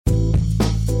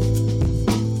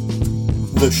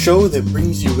the show that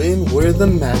brings you in where the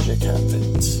magic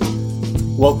happens.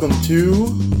 Welcome to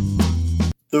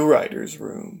The Writer's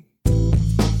Room.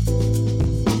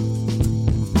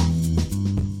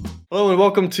 Hello and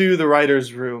welcome to The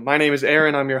Writer's Room. My name is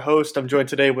Aaron, I'm your host. I'm joined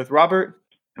today with Robert.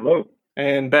 Hello.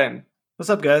 And Ben.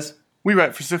 What's up, guys? We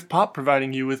write for Sif Pop,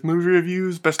 providing you with movie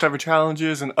reviews, best ever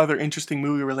challenges, and other interesting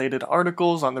movie-related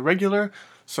articles on the regular,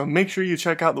 so make sure you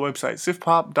check out the website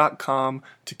sifpop.com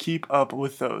to keep up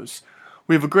with those.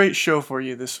 We have a great show for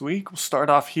you this week. We'll start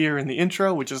off here in the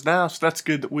intro, which is now, so that's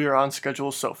good that we are on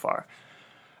schedule so far.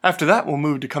 After that, we'll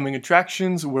move to coming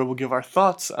attractions, where we'll give our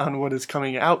thoughts on what is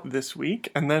coming out this week,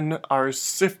 and then our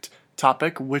SIFT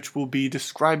topic, which will be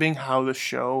describing how the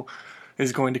show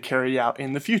is going to carry out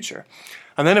in the future.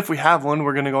 And then if we have one,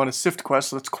 we're going to go on a SIFT quest,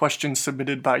 so that's questions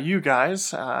submitted by you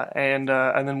guys, and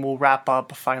then we'll wrap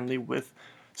up finally with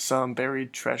some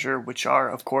buried treasure, which are,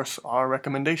 of course, our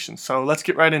recommendations. So let's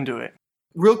get right into it.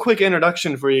 Real quick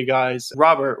introduction for you guys.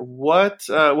 Robert,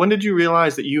 when did you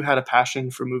realize that you had a passion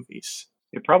for movies?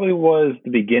 It probably was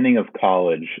the beginning of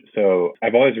college. So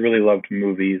I've always really loved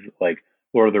movies like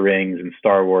Lord of the Rings and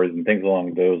Star Wars and things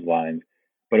along those lines.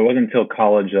 But it wasn't until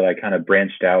college that I kind of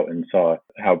branched out and saw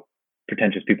how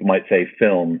pretentious people might say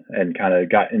film and kind of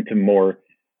got into more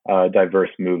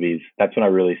diverse movies. That's when I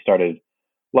really started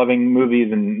loving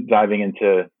movies and diving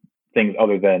into things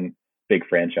other than big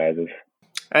franchises.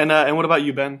 And what about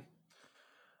you, Ben?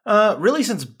 Really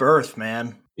since birth,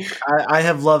 man. I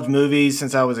have loved movies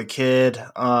since I was a kid.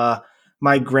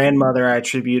 My grandmother, I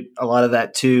attribute a lot of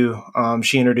that to.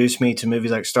 She introduced me to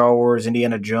movies like Star Wars,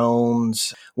 Indiana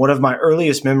Jones. One of my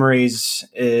earliest memories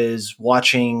is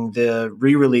watching the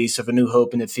re-release of A New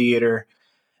Hope in the theater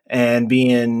and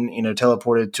being,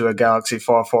 teleported to a galaxy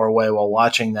far, far away while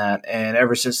watching that. And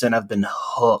ever since then, I've been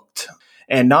hooked.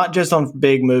 And not just on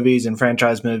big movies and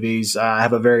franchise movies. I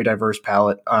have a very diverse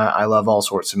palette. I love all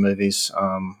sorts of movies.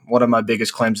 One of my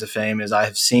biggest claims to fame is I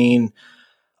have seen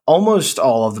almost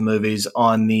all of the movies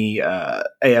on the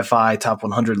AFI Top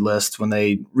 100 list when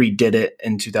they redid it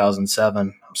in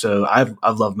 2007. So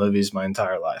I've loved movies my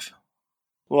entire life.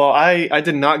 Well, I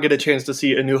did not get a chance to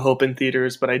see A New Hope in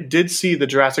theaters, but I did see the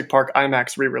Jurassic Park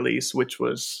IMAX re-release,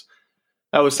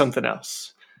 that was something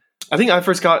else. I think I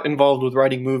first got involved with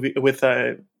loving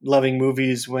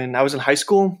movies when I was in high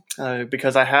school,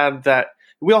 because I had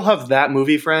we all have that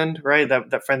movie friend, right?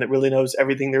 That friend that really knows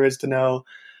everything there is to know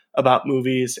about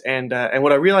movies. And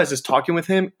what I realized is talking with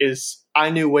him is I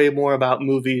knew way more about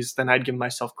movies than I'd give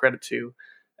myself credit to.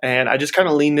 And I just kind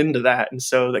of leaned into that. And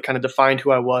so that kind of defined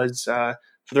who I was for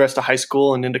the rest of high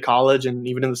school and into college and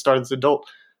even in the start of this adult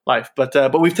life.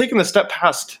 But we've taken a step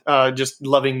past just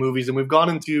loving movies, and we've gone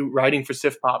into writing for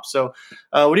Sif Pop. So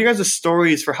what are you guys'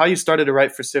 stories for how you started to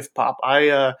write for Sif Pop?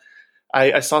 I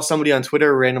saw somebody on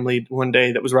Twitter randomly one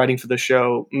day that was writing for the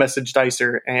show, message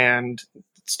Dicer, and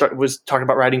was talking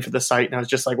about writing for the site. And I was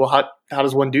just like, well, how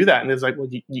does one do that? And it was like, well,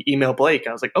 you email Blake.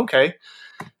 I was like, okay.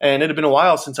 And it had been a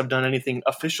while since I've done anything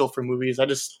official for movies. I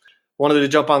just wanted to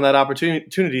jump on that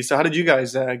opportunity. So how did you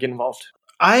guys get involved?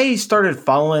 I started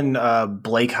following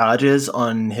Blake Hodges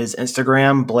on his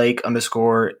Instagram,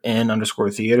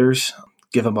 Blake_N_theaters.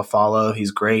 Give him a follow.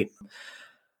 He's great.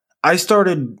 I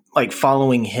started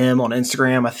following him on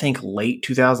Instagram, I think late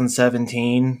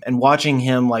 2017, and watching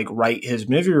him write his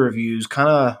movie reviews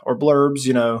or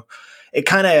blurbs, it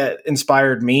kind of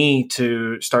inspired me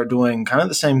to start doing kind of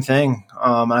the same thing.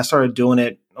 I started doing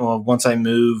it once I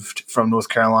moved from North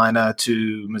Carolina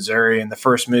to Missouri. And the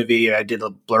first movie I did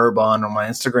a blurb on my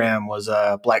Instagram was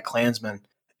Black Klansman.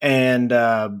 And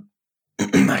I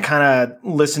kind of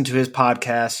listened to his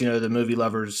podcast, the Movie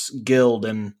Lovers Guild,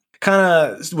 and kind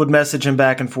of would message him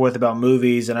back and forth about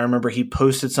movies. And I remember he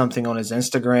posted something on his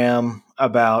Instagram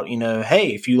about,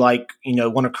 hey, if you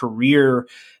want a career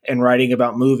in writing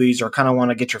about movies or kind of want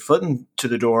to get your foot into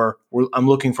the door, I'm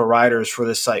looking for writers for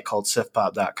this site called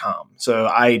sifpop.com. So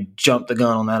I jumped the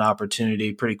gun on that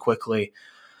opportunity pretty quickly.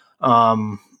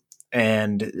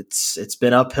 And it's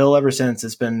been uphill ever since.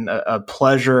 It's been a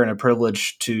pleasure and a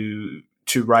privilege to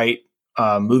write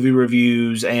movie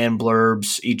reviews and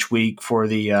blurbs each week for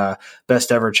the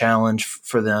best ever challenge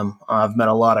for them. I've met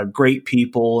a lot of great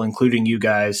people, including you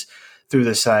guys, through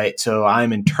the site. So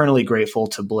I'm eternally grateful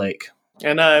to Blake.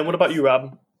 And what about you,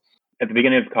 Rob? At the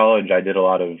beginning of college, I did a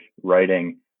lot of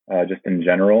writing just in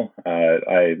general.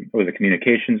 I was a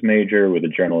communications major with a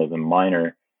journalism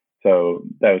minor. So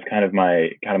that was kind of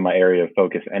my area of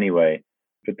focus anyway.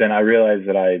 But then I realized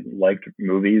that I liked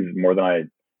movies more than I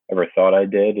ever thought I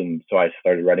did. And so I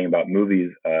started writing about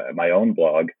movies at my own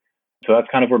blog. So that's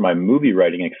kind of where my movie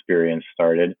writing experience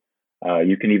started.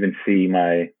 You can even see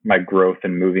my growth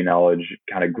in movie knowledge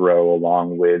kind of grow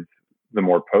along with the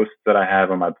more posts that I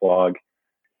have on my blog.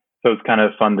 So it's kind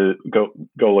of fun to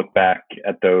go look back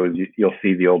at those. You'll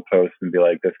see the old posts and be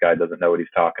like, this guy doesn't know what he's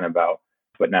talking about.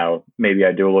 But now maybe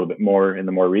I do a little bit more in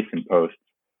the more recent posts.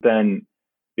 Then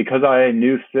because I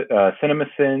knew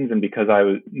CinemaSins and because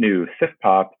I knew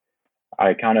SifPop,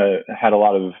 I kind of had a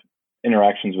lot of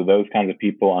interactions with those kinds of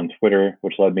people on Twitter,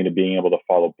 which led me to being able to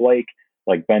follow Blake,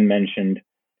 like Ben mentioned.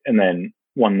 And then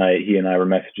one night he and I were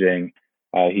messaging.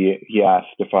 He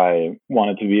asked if I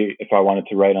wanted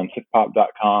to write on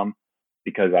sifpop.com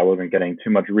because I wasn't getting too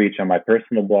much reach on my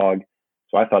personal blog.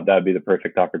 So I thought that'd be the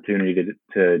perfect opportunity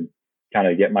to kind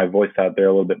of get my voice out there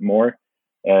a little bit more.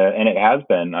 And it has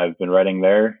been. I've been writing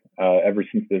there ever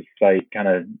since this site kind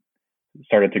of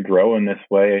started to grow in this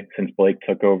way, since Blake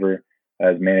took over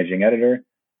as managing editor.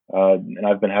 And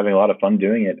I've been having a lot of fun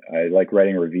doing it. I like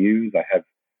writing reviews. I have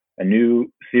a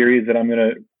new series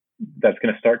that's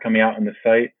going to start coming out on the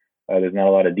site. There's not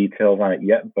a lot of details on it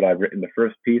yet, but I've written the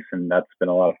first piece, and that's been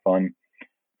a lot of fun.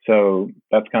 So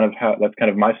that's kind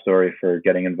of my story for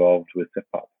getting involved with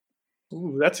SifPop.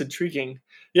 Ooh, that's intriguing.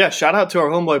 Yeah, shout out to our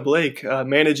homeboy Blake,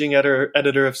 managing editor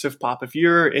of SifPop. If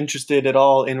you're interested at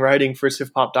all in writing for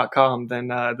sifpop.com,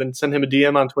 then send him a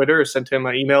DM on Twitter or send him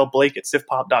an email,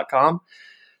 blake@sifpop.com.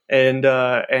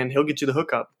 And he'll get you the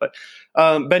hookup. But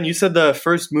Ben, you said the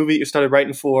first movie you started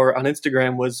writing for on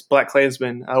Instagram was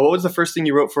BlacKkKlansman. What was the first thing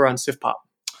you wrote for on SifPop?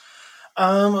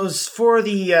 It was for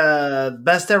the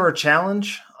Best Ever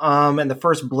Challenge. And the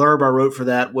first blurb I wrote for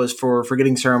that was for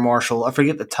Forgetting Sarah Marshall. I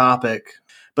forget the topic,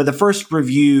 but the first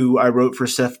review I wrote for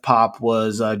SifPop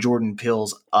was Jordan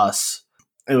Peele's Us.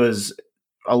 It was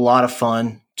a lot of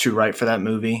fun to write for that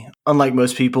movie. Unlike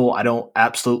most people, I don't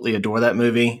absolutely adore that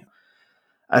movie.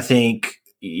 I think,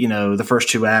 the first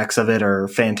two acts of it are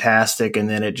fantastic, and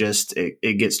then it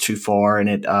gets too far,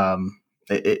 and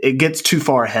it gets too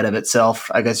far ahead of itself.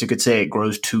 I guess you could say it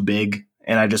grows too big,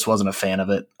 and I just wasn't a fan of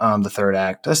it. The third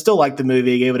act, I still like the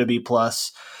movie, gave it a B+, a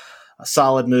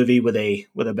solid movie with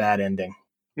a bad ending.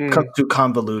 Too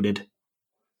convoluted.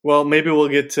 Well, maybe we'll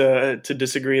get to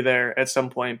disagree there at some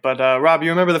point. But Rob,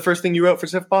 you remember the first thing you wrote for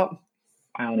SifPop?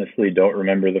 I honestly don't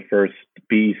remember the first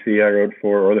BEC I wrote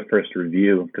for or the first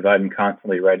review because I'm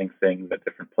constantly writing things at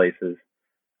different places.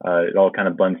 It all kind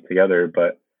of blends together,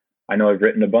 but I know I've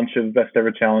written a bunch of Best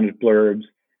Ever Challenge blurbs.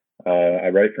 I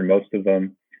write for most of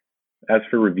them. As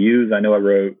for reviews, I know I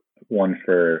wrote one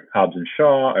for Hobbs and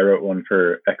Shaw. I wrote one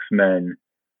for X-Men.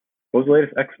 What was the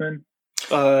latest X-Men?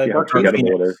 Dark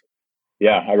Phoenix.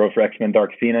 Yeah, I wrote for X-Men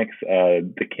Dark Phoenix.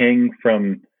 The King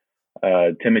from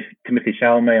Timothy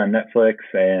Chalamet on Netflix,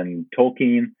 and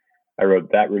Tolkien. I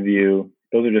wrote that review.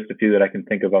 Those are just a few that I can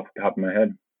think of off the top of my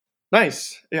head.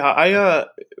 Nice. Yeah,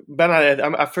 Ben, I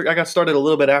got started a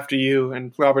little bit after you,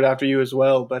 and Robert after you as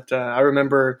well. But I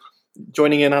remember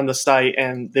joining in on the site,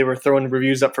 and they were throwing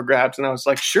reviews up for grabs, and I was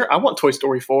like, sure, I want Toy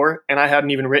Story 4, and I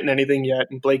hadn't even written anything yet,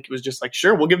 and Blake was just like,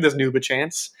 sure, we'll give this noob a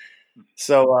chance.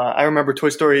 So I remember Toy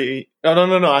Story.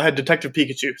 No. I had Detective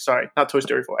Pikachu. Sorry, not Toy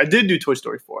Story 4. I did do Toy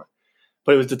Story 4.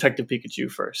 But it was Detective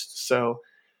Pikachu first. So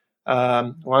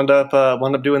wound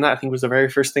up doing that. I think it was the very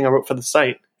first thing I wrote for the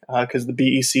site because the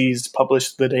BECs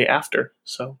published the day after.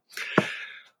 So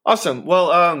awesome.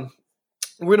 Well,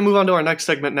 we're going to move on to our next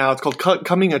segment now. It's called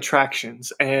Coming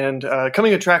Attractions. And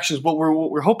Coming Attractions, what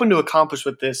we're hoping to accomplish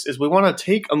with this is we want to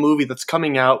take a movie that's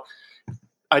coming out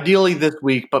ideally this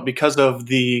week, but because of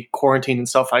the quarantine and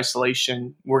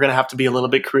self-isolation, we're going to have to be a little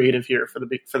bit creative here for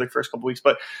the first couple weeks.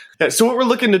 But so what we're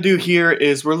looking to do here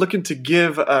is we're looking to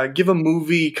give a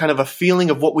movie kind of a feeling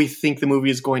of what we think the movie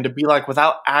is going to be like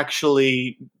without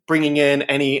actually bringing in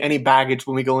any baggage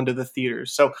when we go into the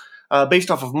theaters. So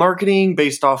based off of marketing,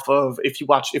 based off of if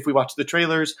we watch the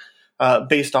trailers,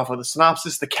 based off of the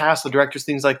synopsis, the cast, the directors,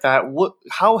 things like that.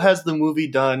 How has the movie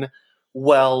done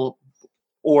well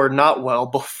or not well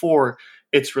before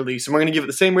its release? And we're going to give it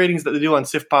the same ratings that they do on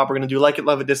SifPop. We're going to do like it,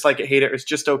 love it, dislike it, hate it, or it's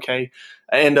just okay.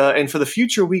 And for the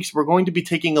future weeks, we're going to be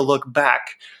taking a look back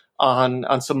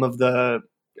on some of the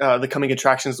coming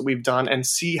attractions that we've done and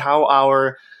see how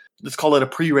our, let's call it a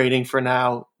pre-rating for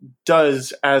now,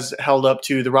 does as held up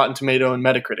to the Rotten Tomato and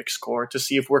Metacritic score to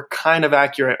see if we're kind of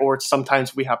accurate or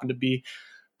sometimes we happen to be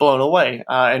blown away.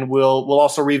 And we'll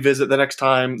also revisit the next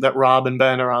time that Rob and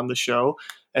Ben are on the show.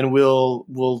 And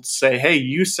we'll say, hey,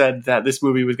 you said that this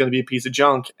movie was going to be a piece of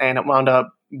junk, and it wound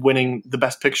up winning the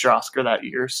Best Picture Oscar that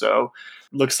year. So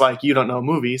looks like you don't know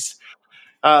movies.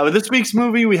 With this week's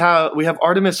movie, we have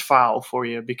Artemis Fowl for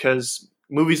you because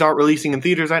movies aren't releasing in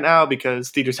theaters right now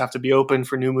because theaters have to be open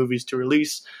for new movies to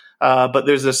release. But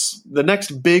there's the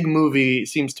next big movie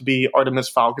seems to be Artemis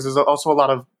Fowl, because there's also a lot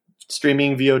of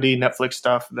streaming VOD Netflix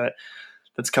stuff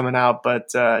that's coming out, but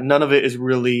none of it is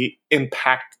really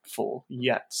impactful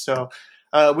yet. So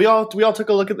we all took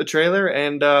a look at the trailer,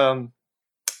 and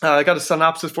I got a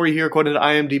synopsis for you here according to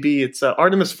IMDb. It's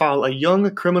Artemis Fowl, a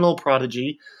young criminal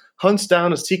prodigy, hunts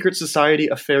down a secret society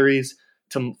of fairies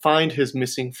to find his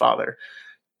missing father.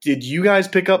 Did you guys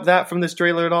pick up that from this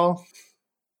trailer at all?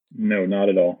 No, not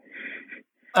at all.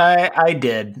 I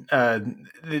did.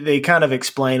 They kind of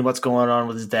explain what's going on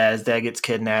with his dad. His dad gets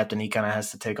kidnapped, and he kind of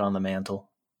has to take on the mantle.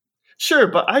 Sure,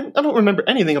 but I don't remember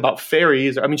anything about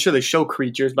fairies. I mean, sure, they show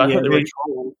creatures, but I thought they were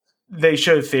trolls. They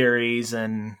show fairies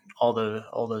and all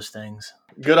those things.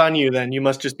 Good on you, then. You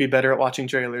must just be better at watching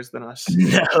trailers than us.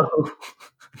 No,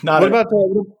 not. What about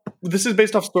this? Is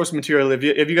based off source material. Have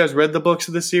you guys read the books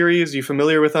of the series? Are you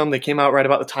familiar with them? They came out right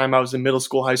about the time I was in middle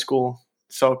school, high school.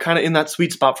 So kind of in that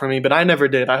sweet spot for me, but I never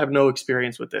did. I have no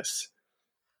experience with this.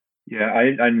 Yeah,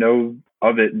 I know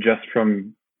of it just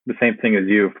from the same thing as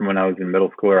you. From when I was in middle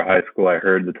school or high school, I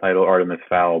heard the title Artemis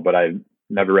Fowl, but I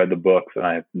never read the books, and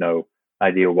I have no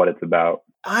idea what it's about.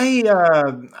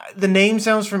 The name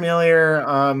sounds familiar.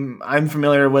 I'm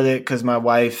familiar with it because my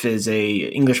wife is a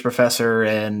English professor,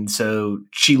 and so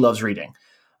she loves reading.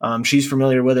 She's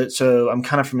familiar with it, so I'm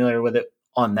kind of familiar with it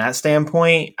on that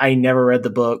standpoint. I never read the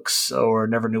books or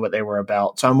never knew what they were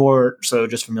about, so I'm more so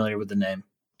just familiar with the name.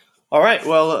 All right.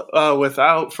 Well,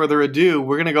 without further ado,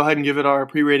 we're going to go ahead and give it our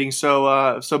pre-rating.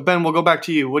 So Ben, we'll go back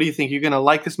to you. What do you think? You're going to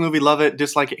like this movie, love it,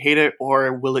 dislike it, hate it,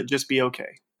 or will it just be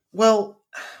okay? Well,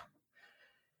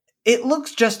 it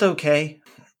looks just okay.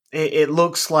 It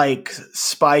looks like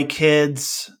Spy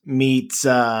Kids meets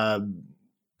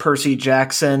Percy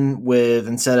Jackson with,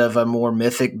 instead of a more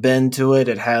mythic bend to it,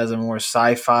 it has a more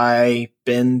sci-fi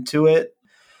bend to it.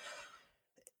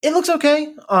 It looks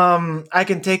okay. I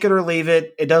can take it or leave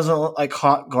it. It doesn't look like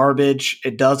hot garbage.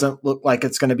 It doesn't look like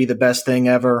it's going to be the best thing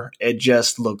ever. It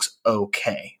just looks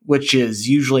okay, which is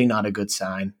usually not a good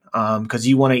sign, because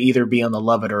you want to either be on the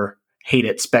love it or hate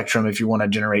it spectrum if you want to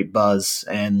generate buzz,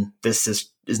 and this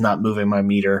is not moving my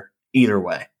meter either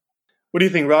way. What do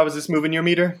you think, Rob? Is this moving your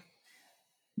meter?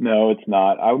 No, it's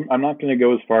not. I'm not going to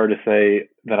go as far to say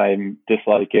that I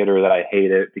dislike it or that I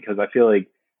hate it, because I feel like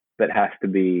that has to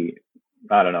be,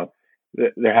 I don't know,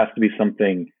 there has to be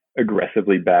something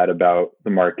aggressively bad about the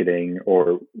marketing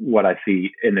or what I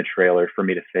see in the trailer for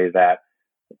me to say that.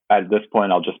 At this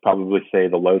point, I'll just probably say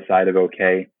the low side of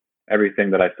okay.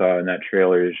 Everything that I saw in that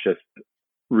trailer is just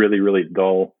really, really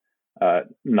dull.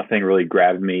 Nothing really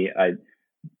grabbed me.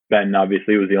 Ben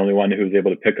obviously was the only one who was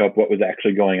able to pick up what was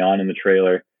actually going on in the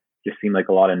trailer. Just seemed like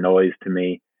a lot of noise to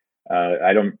me.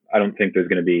 I don't think there's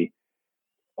going to be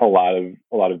a lot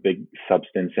of big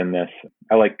substance in this.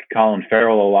 I like Colin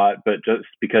Farrell a lot, but just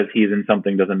because he's in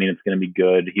something doesn't mean it's going to be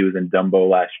good. He was in Dumbo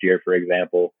last year, for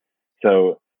example.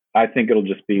 So I think it'll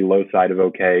just be low side of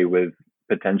okay with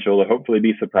potential to hopefully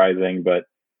be surprising, but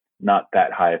not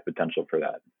that high of potential for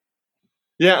that.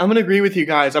 Yeah, I'm going to agree with you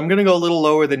guys. I'm going to go a little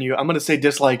lower than you. I'm going to say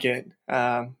dislike it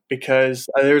because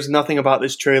there's nothing about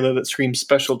this trailer that screams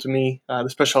special to me. The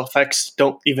special effects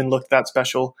don't even look that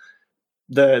special.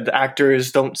 The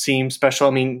actors don't seem special.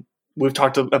 I mean, we've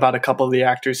talked about a couple of the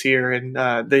actors here,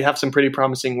 and they have some pretty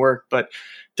promising work, but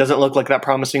doesn't look like that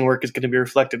promising work is going to be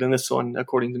reflected in this one,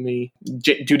 according to me.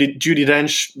 Judi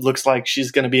Dench looks like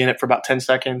she's going to be in it for about 10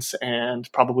 seconds and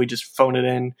probably just phone it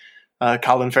in.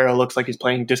 Colin Farrell looks like he's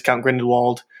playing Discount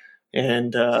Grindelwald.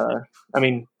 And, I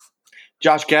mean,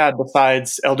 Josh Gad,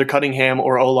 besides Elder Cunningham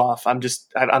or Olaf, I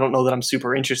don't know that I'm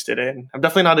super interested in. I'm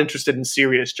definitely not interested in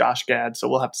serious Josh Gad, so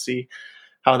we'll have to see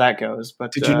how that goes.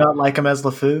 But did you not like him as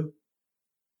LeFou?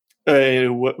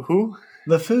 Who?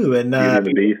 LeFou and Beauty and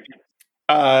the Beast.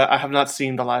 I have not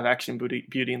seen the live action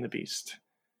Beauty and the Beast.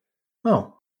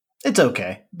 Oh, it's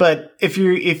okay. But if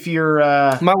you're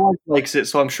my wife likes it,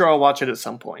 so I'm sure I'll watch it at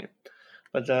some point.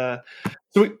 But so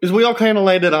we all kind of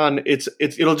landed on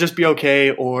it'll just be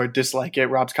okay or dislike it.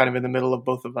 Rob's kind of in the middle of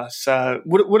both of us.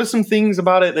 What are some things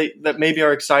about it that maybe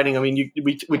are exciting? I mean,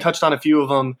 we touched on a few of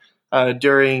them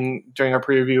during our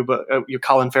preview, but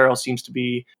Colin Farrell seems to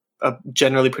be a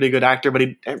generally pretty good actor, but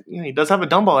he does have a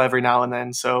Dumbo every now and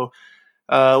then. So,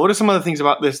 what are some other things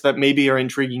about this that maybe are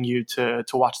intriguing you to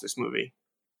watch this movie?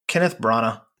 Kenneth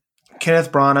Branagh.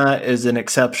 Kenneth Branagh is an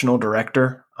exceptional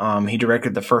director. He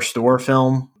directed the first Thor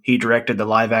film. He directed the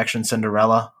live-action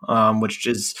Cinderella, which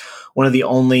is one of the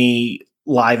only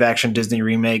live-action Disney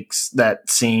remakes that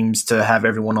seems to have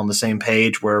everyone on the same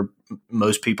page where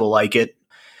most people like it.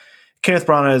 Kenneth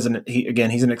Branagh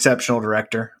he's an exceptional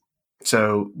director.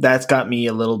 So that's got me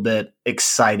a little bit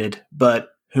excited. But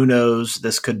who knows?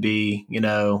 This could be,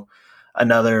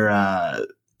 another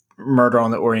Murder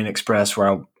on the Orient Express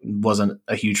where I wasn't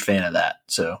a huge fan of that.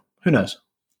 So who knows?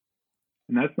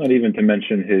 And that's not even to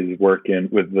mention his work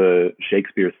with the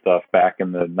Shakespeare stuff back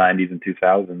in the 90s and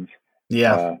 2000s.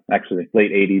 Yeah. Actually,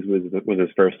 late 80s was his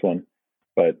first one.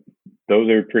 But those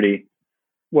are pretty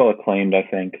well acclaimed, I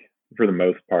think, for the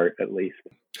most part, at least.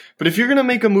 But if you're going to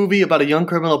make a movie about a young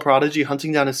criminal prodigy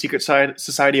hunting down a secret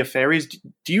society of fairies,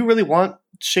 do you really want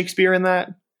Shakespeare in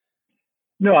that?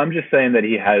 No, I'm just saying that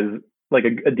he has like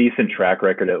a decent track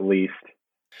record at least.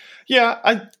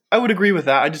 Yeah, I would agree with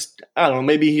that. I don't know.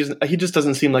 Maybe he just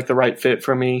doesn't seem like the right fit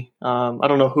for me. I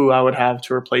don't know who I would have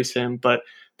to replace him, but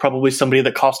probably somebody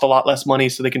that cost a lot less money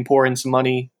so they can pour in some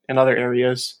money in other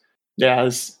areas. Yeah,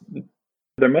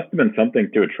 there must have been something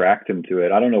to attract him to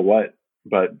it. I don't know what,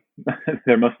 but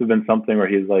there must have been something where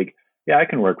he's like, yeah, I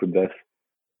can work with this.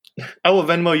 I will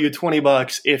Venmo you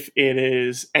 $20 if it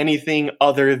is anything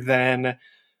other than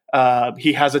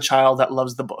he has a child that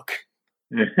loves the book.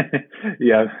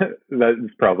 Yeah,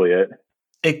 that's probably it.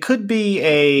 It could be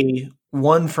a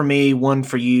one for me, one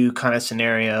for you kind of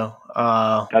scenario.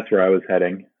 That's where I was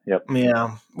heading. Yep.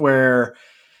 Yeah, where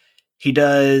he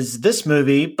does this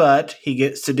movie, but he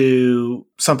gets to do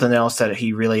something else that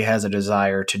he really has a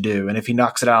desire to do. And if he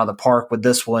knocks it out of the park with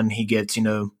this one, he gets,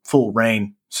 full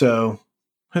reign. So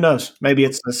who knows? Maybe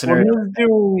it's a scenario.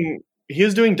 Well, he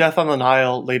is doing Death on the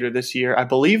Nile later this year. I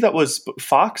believe that was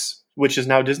Fox, which is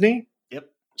now Disney. Yep.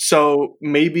 So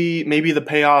maybe the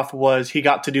payoff was he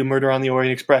got to do Murder on the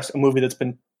Orient Express, a movie that's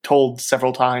been told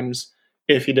several times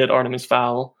if he did Artemis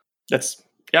Fowl.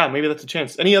 Maybe that's a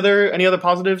chance. Any other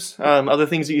positives? Other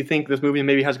things that you think this movie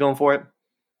maybe has going for it?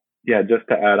 Yeah, just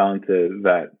to add on to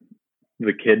that,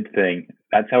 the kid thing.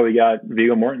 That's how we got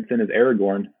Viggo Mortensen as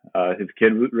Aragorn. His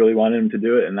kid really wanted him to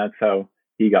do it, and that's how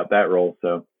he got that role.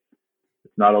 So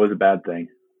it's not always a bad thing.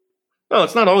 Well,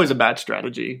 it's not always a bad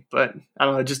strategy, but I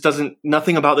don't know. It just doesn't.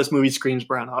 Nothing about this movie screams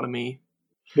Brownhaw to me.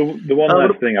 The one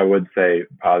last thing I would say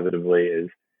positively is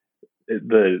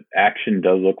the action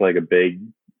does look like a big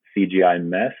CGI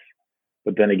mess.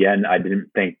 But then again, I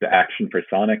didn't think the action for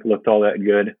Sonic looked all that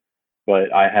good.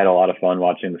 But I had a lot of fun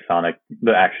watching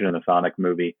the action in the Sonic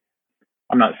movie.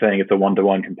 I'm not saying it's a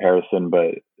one-to-one comparison,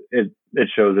 but it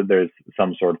shows that there's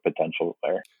some sort of potential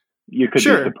there. You could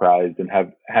be surprised and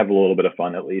have a little bit of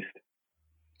fun at least.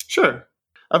 Sure.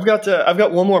 I've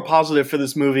got one more positive for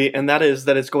this movie, and that is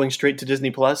that it's going straight to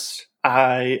Disney Plus.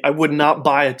 I would not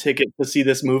buy a ticket to see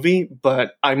this movie,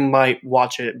 but I might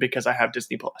watch it because I have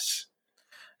Disney Plus.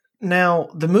 Now,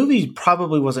 the movie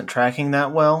probably wasn't tracking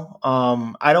that well.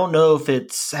 I don't know if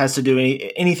it has to do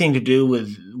anything to do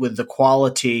with the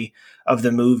quality of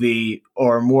the movie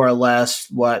or more or less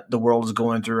what the world is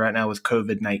going through right now with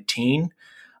COVID-19.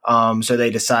 So they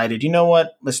decided, you know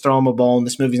what, let's throw them a bone.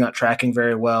 This movie's not tracking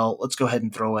very well. Let's go ahead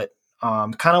and throw it.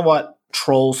 Kind of what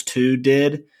Trolls 2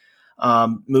 did.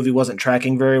 Movie wasn't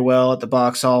tracking very well at the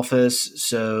box office.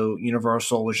 So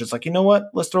Universal was just like, you know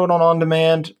what, let's throw it on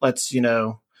demand. Let's,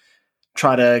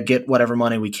 try to get whatever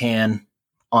money we can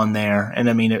on there. And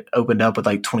I mean, it opened up with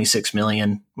like 26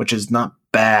 million, which is not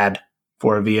bad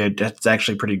for a VOD. That's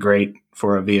actually pretty great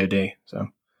for a VOD. So,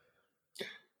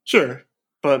 sure.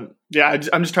 But yeah,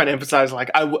 I'm just trying to emphasize, like,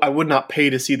 I would not pay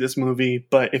to see this movie,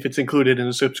 but if it's included in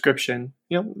a subscription,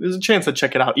 there's a chance to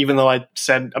check it out, even though I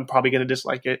said I'm probably going to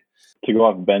dislike it. To go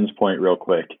off Ben's point real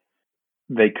quick,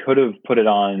 they could have put it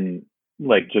on,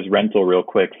 like, just rental real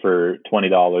quick for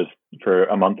 $20 for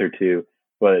a month or two.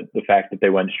 But the fact that they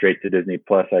went straight to Disney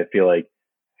Plus, I feel like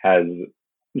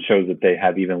shows that they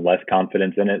have even less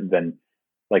confidence in it than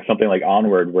like something like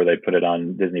Onward, where they put it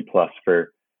on Disney Plus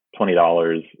for $20,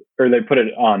 or they put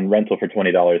it on rental for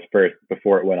 $20 first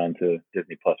before it went on to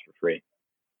Disney Plus for free.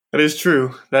 That is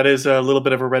true. That is a little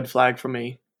bit of a red flag for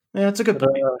me. Yeah, that's a good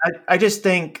point. I just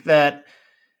think that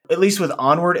at least with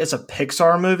Onward, it's a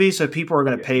Pixar movie, so people are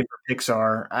going to pay for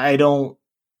Pixar. I don't,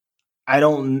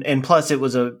 and plus it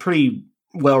was a pretty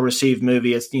well-received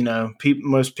movie. It's,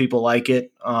 most people like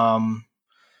it.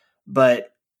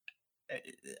 But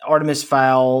Artemis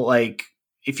Fowl, like,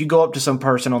 if you go up to some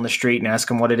person on the street and ask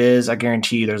them what it is, I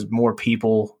guarantee you there's more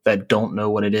people that don't know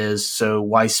what it is. So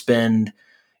why spend,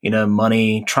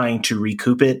 money trying to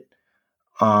recoup it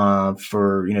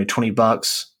for,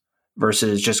 $20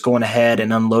 versus just going ahead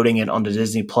and unloading it onto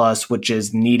Disney Plus, which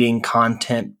is needing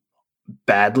content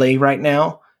badly right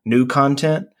now, new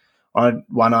content. Why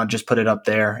not just put it up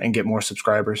there and get more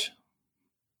subscribers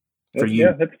for you?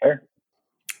 Yeah, that's fair.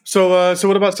 So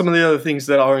what about some of the other things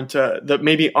that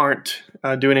maybe aren't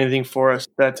doing anything for us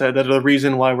that are the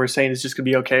reason why we're saying it's just gonna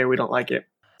be okay or we don't like it?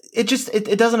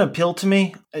 it doesn't appeal to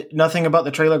me. Nothing about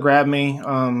the trailer grabbed me.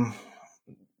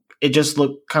 It just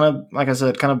looked kind of, like I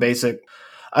said, kind of basic.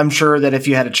 I'm sure that if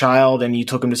you had a child and you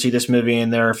took them to see this movie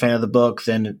and they're a fan of the book,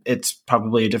 then it's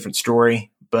probably a different story.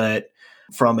 But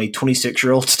from a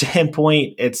 26-year-old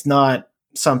standpoint, it's not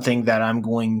something that I'm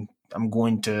going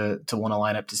to want to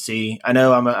line up to see. I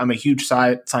know I'm a huge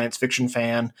science fiction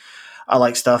fan. I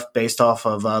like stuff based off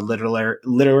of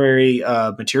literary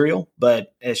material,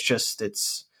 but it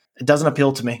doesn't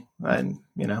appeal to me. And,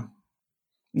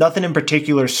 nothing in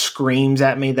particular screams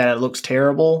at me that it looks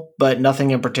terrible, but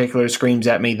nothing in particular screams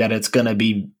at me that it's going to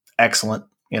be excellent,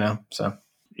 so.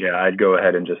 Yeah, I'd go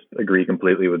ahead and just agree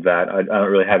completely with that. I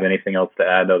don't really have anything else to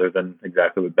add other than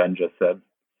exactly what Ben just said.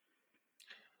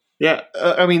 Yeah,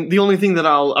 the only thing that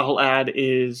I'll add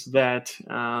is that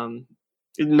none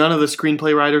of the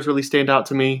screenplay writers really stand out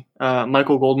to me.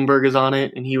 Michael Goldenberg is on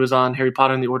it, and he was on Harry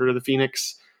Potter and the Order of the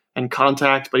Phoenix and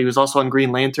Contact, but he was also on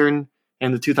Green Lantern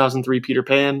and the 2003 Peter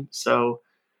Pan, so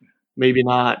maybe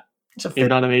not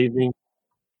amazing.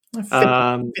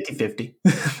 50-50.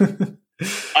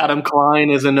 Adam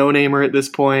Klein is a no-namer at this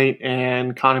point,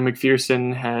 and Conor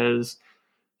McPherson has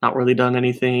not really done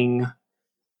anything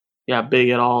big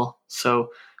at all.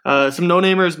 So some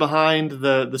no-namers behind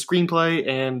the screenplay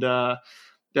and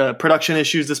production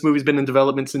issues. This movie's been in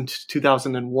development since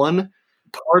 2001.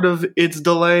 Part of its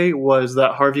delay was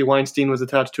that Harvey Weinstein was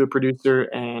attached to a producer,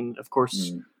 and of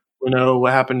course, we know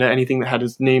what happened to anything that had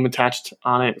his name attached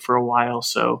on it for a while.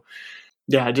 So,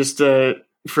 yeah, just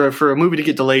for a movie to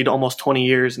get delayed almost 20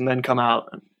 years and then come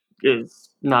out is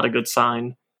not a good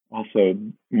sign. Also,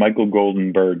 Michael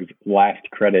Goldenberg's last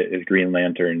credit is Green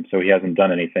Lantern, so he hasn't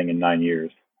done anything in 9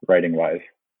 years, writing-wise.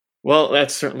 Well,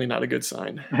 that's certainly not a good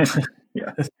sign.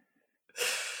 Yeah.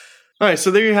 All right,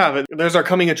 so there you have it. There's our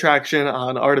coming attraction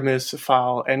on Artemis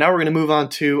Fowl, and now we're going to move on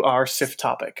to our SIF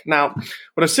topic. Now,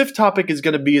 what a SIF topic is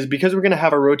going to be is because we're going to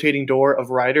have a rotating door of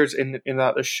writers in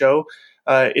the show,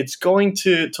 it's going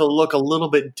to look a little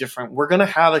bit different. We're going to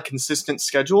have a consistent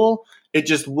schedule. It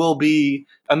just will be,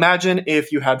 imagine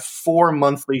if you had 4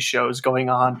 monthly shows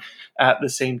going on at the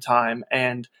same time,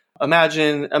 and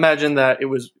Imagine that it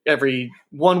was every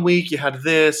 1 week you had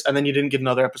this, and then you didn't get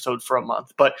another episode for a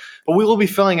month. But we will be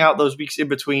filling out those weeks in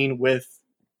between with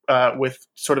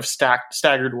sort of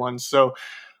staggered ones. So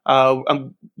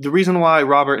the reason why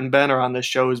Robert and Ben are on this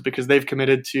show is because they've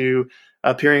committed to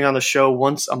appearing on the show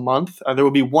once a month. There will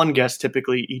be one guest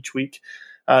typically each week.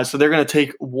 So they're going to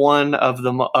take one of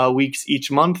the weeks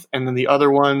each month, and then the other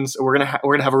ones we're gonna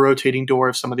have a rotating door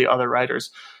of some of the other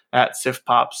writers at SIF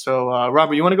Pop. So,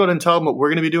 Robert, you want to go ahead and tell them what we're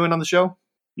going to be doing on the show?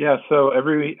 Yeah, so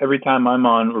every time I'm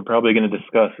on, we're probably going to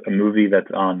discuss a movie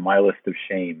that's on my list of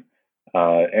shame.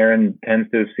 Aaron tends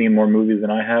to have seen more movies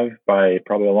than I have by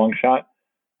probably a long shot,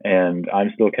 and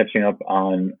I'm still catching up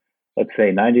on, let's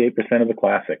say, 98% of the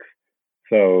classics.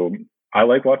 So I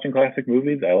like watching classic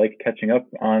movies. I like catching up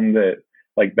on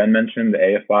like Ben mentioned,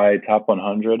 the AFI Top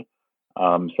 100.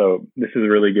 So this is a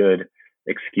really good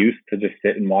excuse to just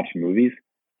sit and watch movies.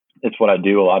 It's what I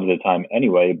do a lot of the time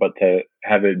anyway, but to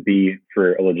have it be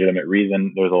for a legitimate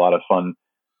reason, there's a lot of fun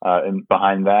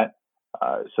behind that.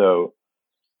 So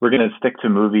we're going to stick to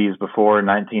movies before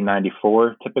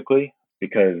 1994 typically,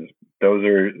 because those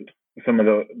are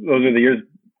the years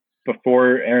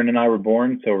before Aaron and I were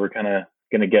born. So we're kind of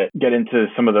going to get into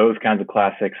some of those kinds of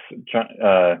classics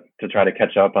to try to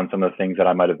catch up on some of the things that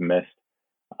I might have missed.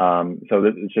 So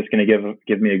it's just going to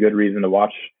give me a good reason to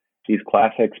watch these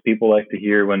classics. People like to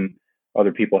hear when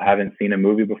other people haven't seen a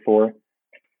movie before,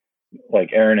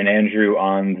 like Aaron and Andrew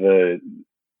on the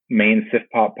main SIF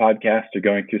Pop podcast are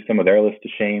going through some of their list of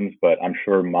shames, but I'm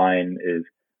sure mine is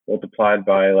multiplied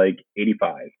by like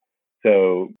 85.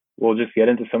 So we'll just get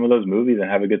into some of those movies and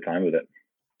have a good time with it.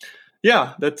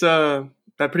 Yeah, that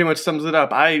pretty much sums it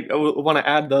up. I want to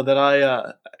add though that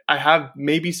I have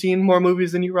maybe seen more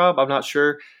movies than you, Rob. I'm not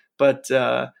sure, but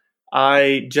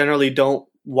I generally don't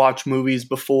watch movies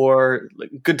before.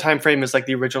 Good time frame is like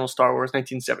the original Star Wars,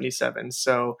 1977.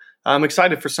 So I'm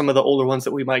excited for some of the older ones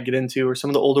that we might get into, or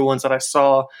some of the older ones that I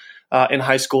saw in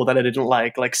high school that I didn't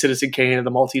like Citizen Kane and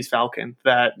the Maltese Falcon,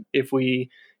 that if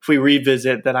we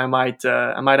revisit, that I might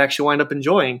actually wind up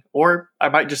enjoying, or I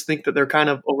might just think that they're kind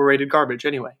of overrated garbage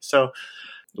anyway. So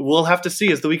we'll have to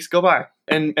see as the weeks go by.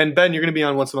 And Ben, you're going to be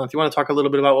on once a month. You want to talk a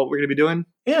little bit about what we're going to be doing?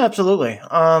 Yeah, absolutely.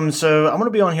 So I'm going to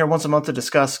be on here once a month to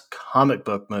discuss comic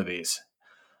book movies.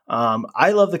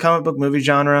 I love the comic book movie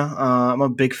genre. I'm a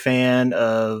big fan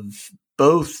of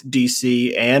both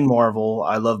DC and Marvel.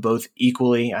 I love both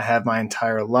equally. I have my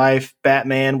entire life.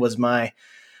 Batman was my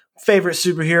favorite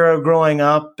superhero growing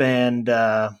up, and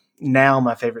now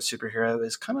my favorite superhero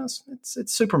is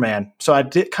it's Superman. So I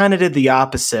did the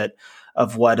opposite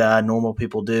of what normal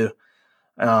people do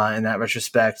in that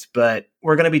retrospect. But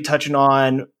we're going to be touching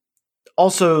on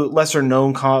also lesser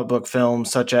known comic book films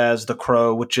such as The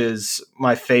Crow, which is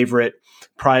my favorite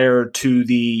prior to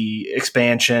the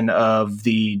expansion of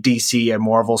the DC and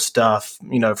Marvel stuff,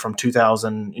 from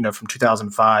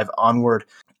 2005 onward,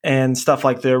 and stuff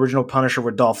like the original Punisher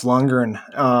with Dolph Lundgren,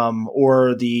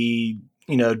 or the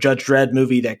Judge Dredd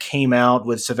movie that came out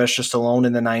with Sylvester Stallone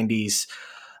in the 90s.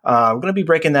 We're going to be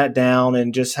breaking that down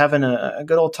and just having a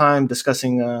good old time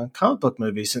discussing comic book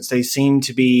movies, since they seem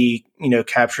to be,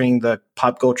 capturing the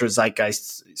pop culture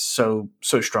zeitgeist so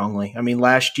strongly. I mean,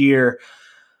 last year,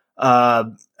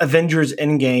 Avengers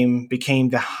Endgame became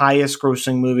the highest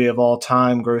grossing movie of all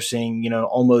time, grossing,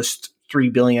 almost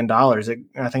 $3 billion. I think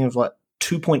it was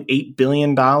 $2.8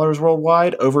 billion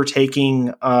worldwide,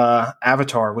 overtaking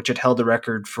Avatar, which had held the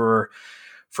record for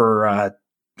I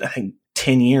think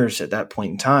 10 years at that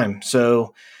point in time.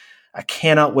 So I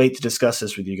cannot wait to discuss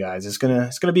this with you guys. It's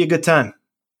gonna be a good time.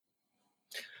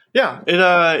 Yeah,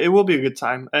 it will be a good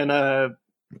time, and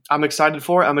I'm excited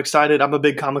for it. I'm excited. I'm a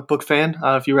big comic book fan.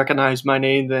 If you recognize my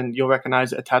name, then you'll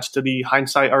recognize it attached to the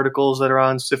hindsight articles that are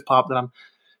on Sif Pop that I'm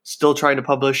still trying to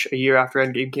publish a year after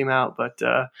Endgame came out. But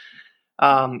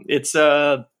it's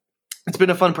been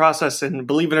a fun process, and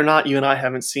believe it or not, you and I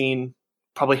haven't seen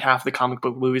probably half the comic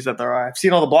book movies that there are. I've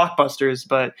seen all the blockbusters,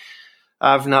 but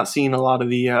I've not seen a lot of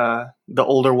the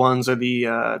older ones or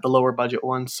the lower budget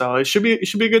ones. So it should be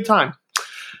a good time.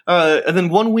 And then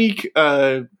 1 week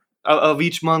of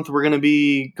each month, we're going to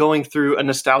be going through a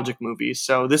nostalgic movie.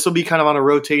 So this will be kind of on a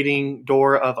rotating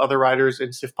door of other writers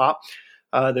in Sif Pop.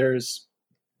 There's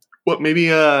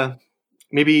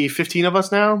maybe 15 of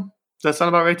us now. Does that sound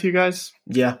about right to you guys?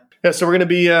 Yeah. Yeah, so we're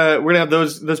gonna have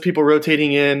those people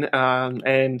rotating in,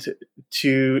 and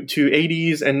to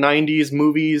 80s and 90s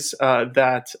movies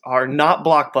that are not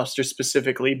blockbusters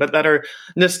specifically, but that are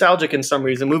nostalgic in some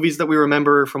reason. Movies that we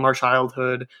remember from our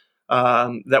childhood,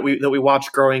 that we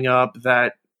watched growing up,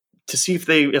 that to see if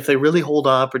they really hold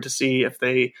up, or to see if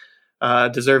they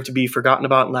deserve to be forgotten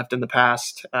about and left in the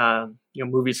past.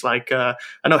 Movies like I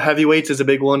know Heavyweights is a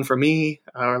big one for me,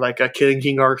 or like Kid and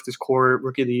King Arthur's Court,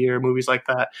 Rookie of the Year, movies like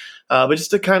that. But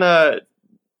just to kind of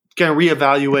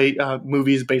reevaluate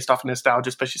movies based off of nostalgia,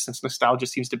 especially since nostalgia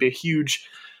seems to be a huge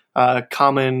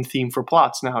common theme for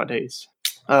plots nowadays,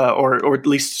 or at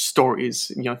least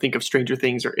stories. Think of Stranger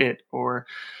Things or It, or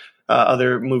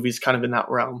other movies kind of in that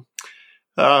realm.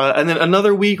 And then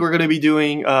another week, we're going to be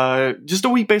doing just a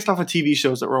week based off of TV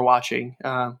shows that we're watching.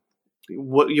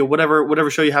 Whatever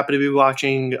show you happen to be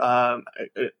watching,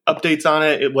 updates on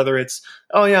it. Whether it's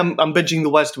I'm binging the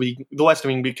West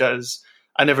Wing because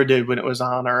I never did when it was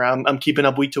on, or I'm keeping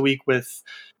up week to week with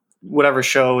whatever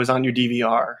show is on your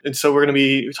DVR. And so we're going to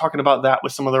be talking about that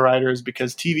with some of the writers,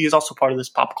 because TV is also part of this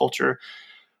pop culture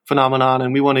phenomenon,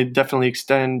 and we want to definitely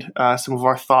extend some of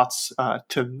our thoughts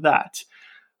to that.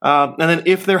 And then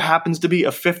if there happens to be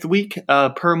a fifth week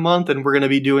per month, and we're going to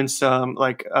be doing some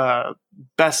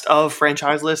best of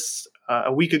franchise lists.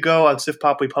 A week ago on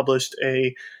SifPop,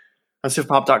 on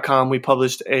SifPop.com, we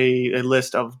published a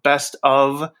list of best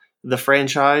of the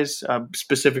franchise,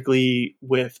 specifically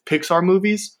with Pixar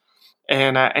movies.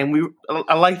 And I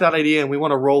like that idea, and we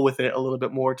want to roll with it a little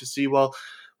bit more to see,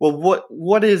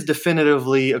 what is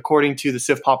definitively, according to the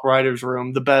SifPop Writers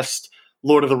Room, the best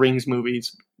Lord of the Rings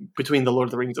movies between the Lord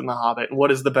of the Rings and the Hobbit? And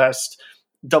what is the best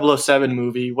 007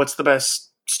 movie? What's the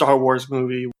best Star Wars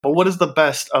movie? But what is the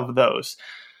best of those?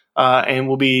 And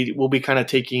we'll be kind of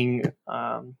taking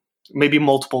maybe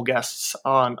multiple guests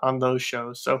on those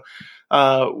shows. So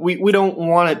we don't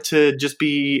want it to just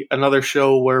be another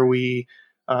show where we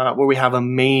have a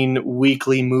main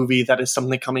weekly movie that is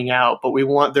something coming out, but we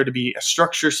want there to be a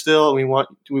structure still, and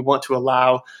we want to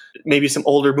allow maybe some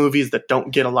older movies that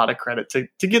don't get a lot of credit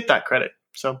to get that credit.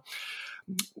 So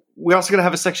we're also going to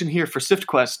have a section here for Sift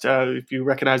Quest. If you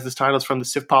recognize this title, it's from the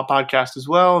Sift Pop podcast as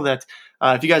well. That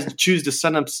if you guys choose to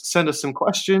send us some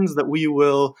questions, that we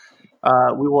will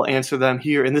answer them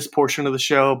here in this portion of the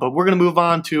show. But we're going to move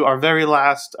on to our very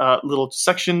last little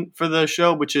section for the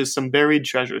show, which is some buried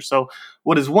treasure. So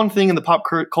what is one thing in the pop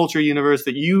culture universe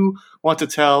that you want to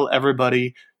tell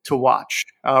everybody to watch?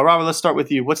 Robert, let's start with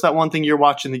you. What's that one thing you're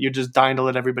watching that you're just dying to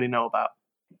let everybody know about?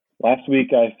 Last week,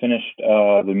 I finished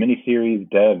the miniseries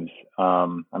Devs.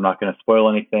 I'm not going to spoil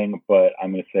anything, but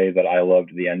I'm going to say that I loved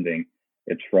the ending.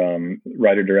 It's from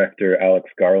writer-director Alex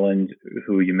Garland,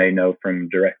 who you may know from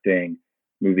directing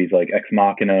movies like Ex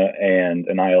Machina and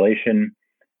Annihilation.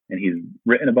 And he's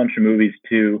written a bunch of movies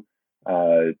too.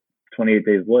 28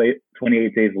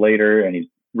 28 Days Later, and he's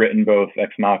written both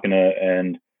Ex Machina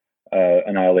and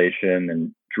Annihilation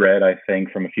and Dread, I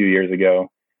think, from a few years ago.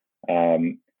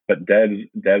 But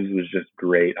Devs was just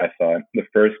great, I thought. The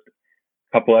first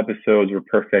couple episodes were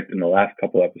perfect, and the last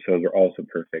couple episodes were also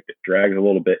perfect. It drags a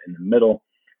little bit in the middle,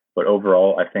 but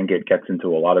overall, I think it gets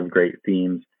into a lot of great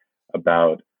themes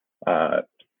about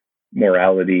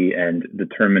morality and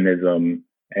determinism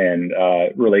and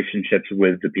relationships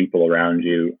with the people around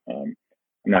you. I'm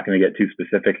not going to get too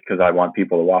specific because I want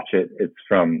people to watch it. It's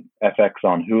from FX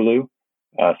on Hulu,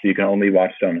 so you can only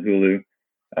watch it on Hulu.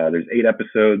 There's 8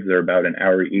 episodes. They're about an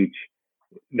hour each.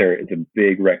 It's a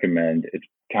big recommend. It's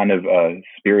kind of a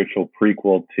spiritual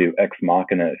prequel to Ex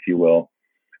Machina, if you will.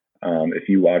 If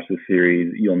you watch the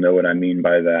series, you'll know what I mean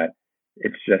by that.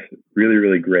 It's just really,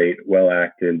 really great, well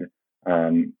acted,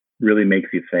 really makes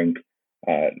you think.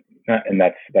 And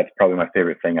that's probably my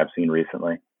favorite thing I've seen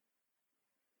recently.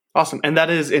 Awesome. And that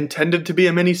is intended to be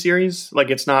a miniseries? Like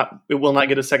it will not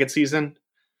get a second season?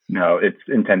 No, it's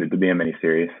intended to be a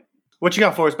miniseries. What you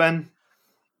got for us, Ben?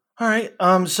 All right.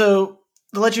 So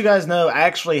to let you guys know, I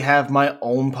actually have my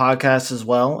own podcast as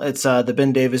well. It's the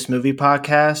Ben Davis Movie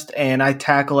Podcast, and I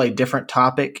tackle a different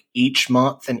topic each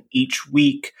month, and each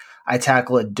week I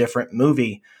tackle a different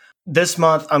movie. This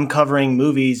month I'm covering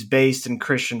movies based in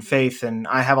Christian faith, and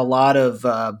I have a lot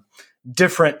of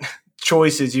different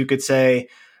choices, you could say,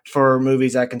 for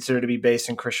movies I consider to be based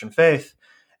in Christian faith.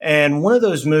 And one of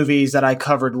those movies that I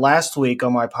covered last week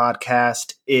on my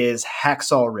podcast is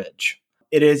Hacksaw Ridge.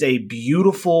 It is a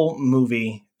beautiful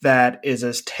movie that is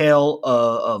a tale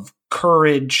of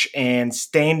courage and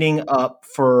standing up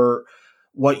for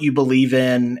what you believe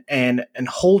in and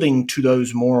holding to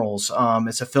those morals.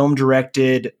 It's a film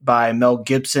directed by Mel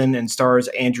Gibson and stars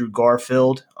Andrew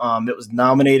Garfield. It was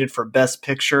nominated for Best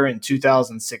Picture in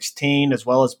 2016, as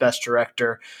well as Best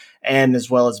Director and as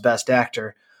well as Best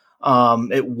Actor.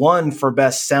 It won for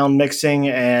Best Sound Mixing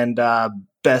and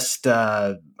Best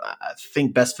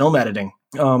Film Editing.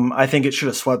 I think it should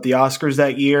have swept the Oscars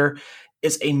that year.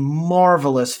 It's a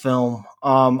marvelous film.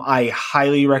 I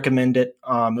highly recommend it.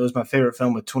 It was my favorite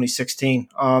film of 2016.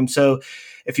 So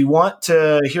if you want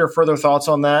to hear further thoughts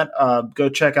on that, go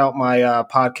check out my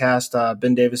podcast,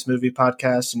 Ben Davis Movie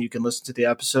Podcast, and you can listen to the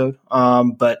episode.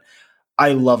 But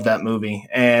I love that movie,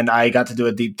 and I got to do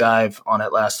a deep dive on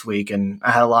it last week, and I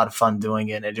had a lot of fun doing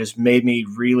it. It just made me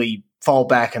really fall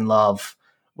back in love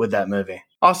with that movie.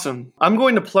 Awesome. I'm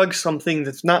going to plug something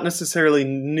that's not necessarily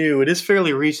new. It is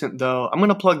fairly recent, though. I'm going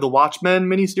to plug the Watchmen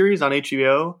miniseries on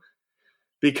HBO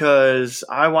because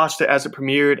I watched it as it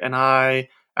premiered, and I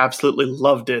absolutely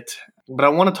loved it. But I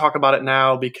want to talk about it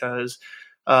now because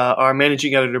our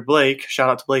managing editor, Blake, shout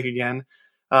out to Blake again,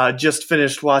 just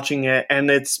finished watching it,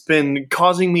 and it's been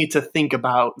causing me to think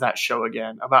about that show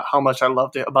again, about how much I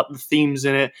loved it, about the themes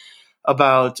in it,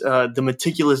 about the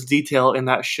meticulous detail in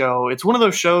that show. It's one of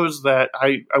those shows that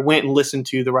I went and listened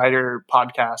to the writer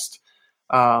podcast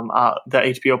that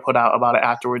HBO put out about it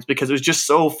afterwards because it was just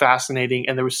so fascinating,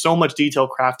 and there was so much detail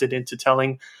crafted into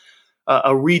telling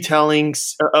a retelling,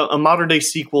 a modern day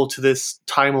sequel to this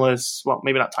timeless, well,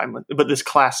 maybe not timeless, but this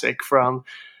classic from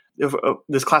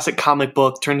this classic comic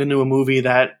book turned into a movie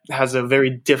that has a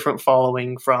very different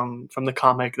following from the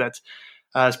comic that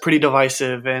is pretty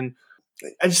divisive. And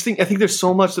I think there's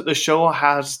so much that the show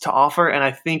has to offer, and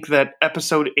I think that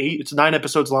episode 8, it's 9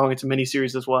 episodes long, it's a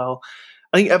miniseries as well.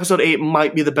 I think episode 8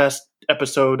 might be the best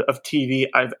episode of TV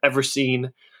I've ever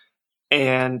seen,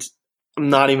 and I'm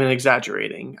not even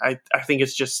exaggerating. I think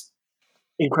it's just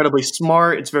incredibly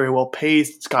smart. It's very well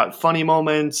paced. It's got funny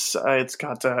moments. It's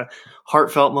got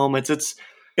heartfelt moments.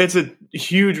 It's a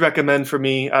huge recommend for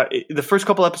me. The first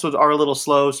couple episodes are a little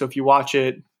slow, so if you watch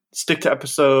it, stick to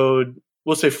episode,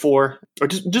 we'll say 4, or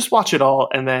just watch it all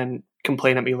and then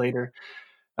complain at me later.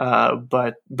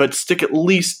 But stick at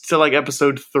least to like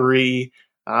episode 3.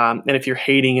 And if you're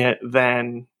hating it,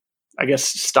 then I guess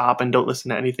stop and don't listen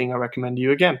to anything I recommend to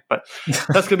you again. But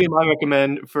that's going to be my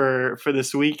recommend for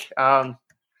this week. And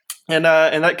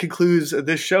that concludes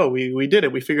this show. We did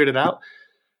it. We figured it out.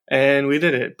 And we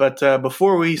did it. But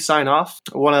before we sign off,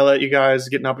 I want to let you guys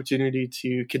get an opportunity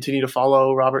to continue to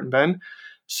follow Robert and Ben.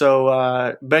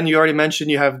 So, Ben, you already mentioned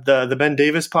you have the Ben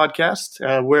Davis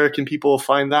podcast. Where can people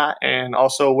find that? And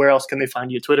also, where else can they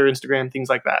find you? Twitter, Instagram, things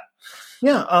like that.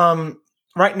 Yeah.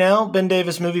 Right now, Ben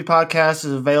Davis Movie Podcast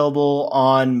is available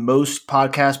on most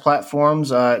podcast platforms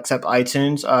except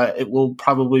iTunes. It will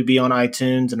probably be on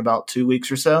iTunes in about 2 weeks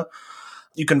or so.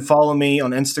 You can follow me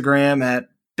on Instagram at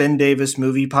Ben Davis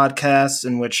Movie Podcast,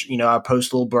 in which, I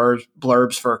post little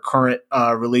blurbs for current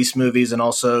release movies and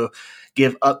also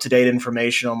give up-to-date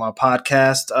information on my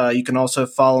podcast. You can also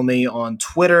follow me on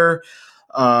Twitter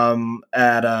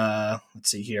at let's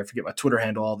see here, I forget my Twitter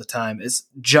handle all the time. It's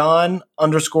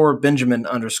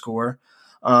John_Benjamin_.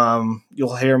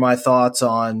 You'll hear my thoughts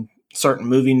on certain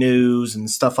movie news and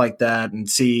stuff like that, and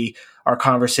see our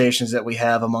conversations that we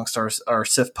have amongst our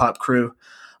Sif Pop crew.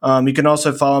 You can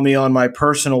also follow me on my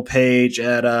personal page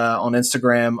on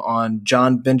Instagram on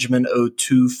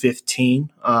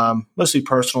JohnBenjamin0215. Mostly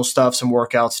personal stuff, some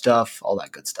workout stuff, all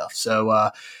that good stuff.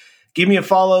 So give me a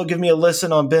follow, give me a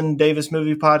listen on Ben Davis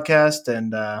Movie Podcast,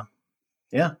 and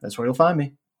that's where you'll find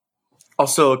me.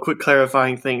 Also, a quick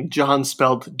clarifying thing: John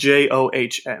spelled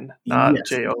John, not Yes.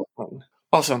 Jon.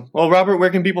 Awesome. Well, Robert, where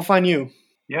can people find you?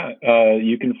 Yeah,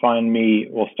 you can find me.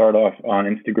 We'll start off on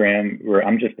Instagram, where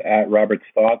I'm just at Robert's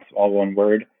Thoughts, all one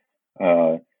word.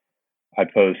 I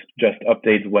post just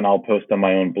updates when I'll post on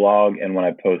my own blog and when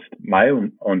I post my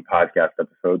own podcast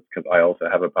episodes, because I also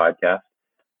have a podcast.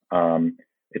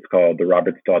 It's called the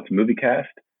Robert's Thoughts Movie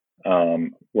Cast,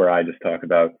 where I just talk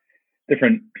about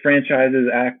different franchises,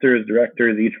 actors,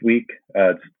 directors each week.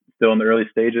 It's still in the early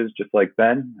stages, just like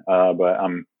Ben, but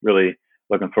I'm really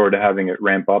looking forward to having it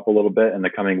ramp up a little bit in the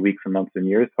coming weeks and months and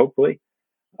years, hopefully.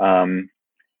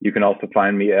 You can also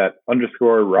find me at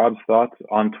 _Rob's Thoughts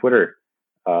on Twitter,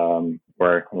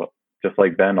 where, just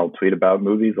like Ben, I'll tweet about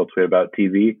movies, I'll tweet about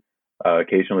TV,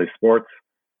 occasionally sports,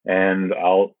 and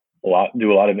I'll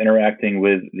do a lot of interacting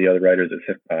with the other writers at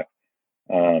SIFPOP.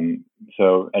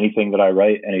 So anything that I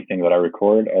write, anything that I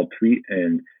record, I'll tweet,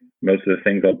 and most of the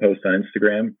things I'll post on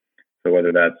Instagram. So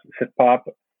whether that's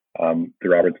SIFPOP, the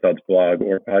Robert's Thoughts blog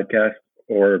or podcast,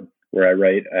 or where I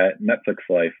write at Netflix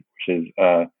Life, which is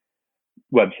a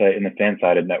website in the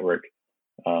Fansided network.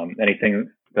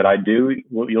 Anything that I do,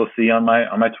 you'll see on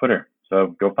my Twitter.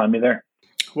 So go find me there.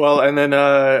 Well, and then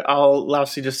I'll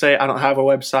lastly just say I don't have a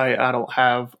website. I don't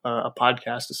have a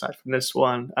podcast aside from this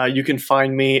one. You can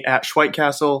find me at Schweik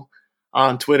Castle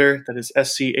on Twitter. That is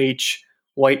SCH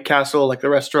White Castle, like the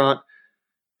restaurant.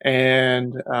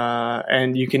 And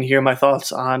you can hear my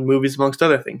thoughts on movies, amongst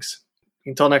other things.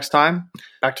 Until next time,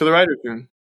 back to the writer's room.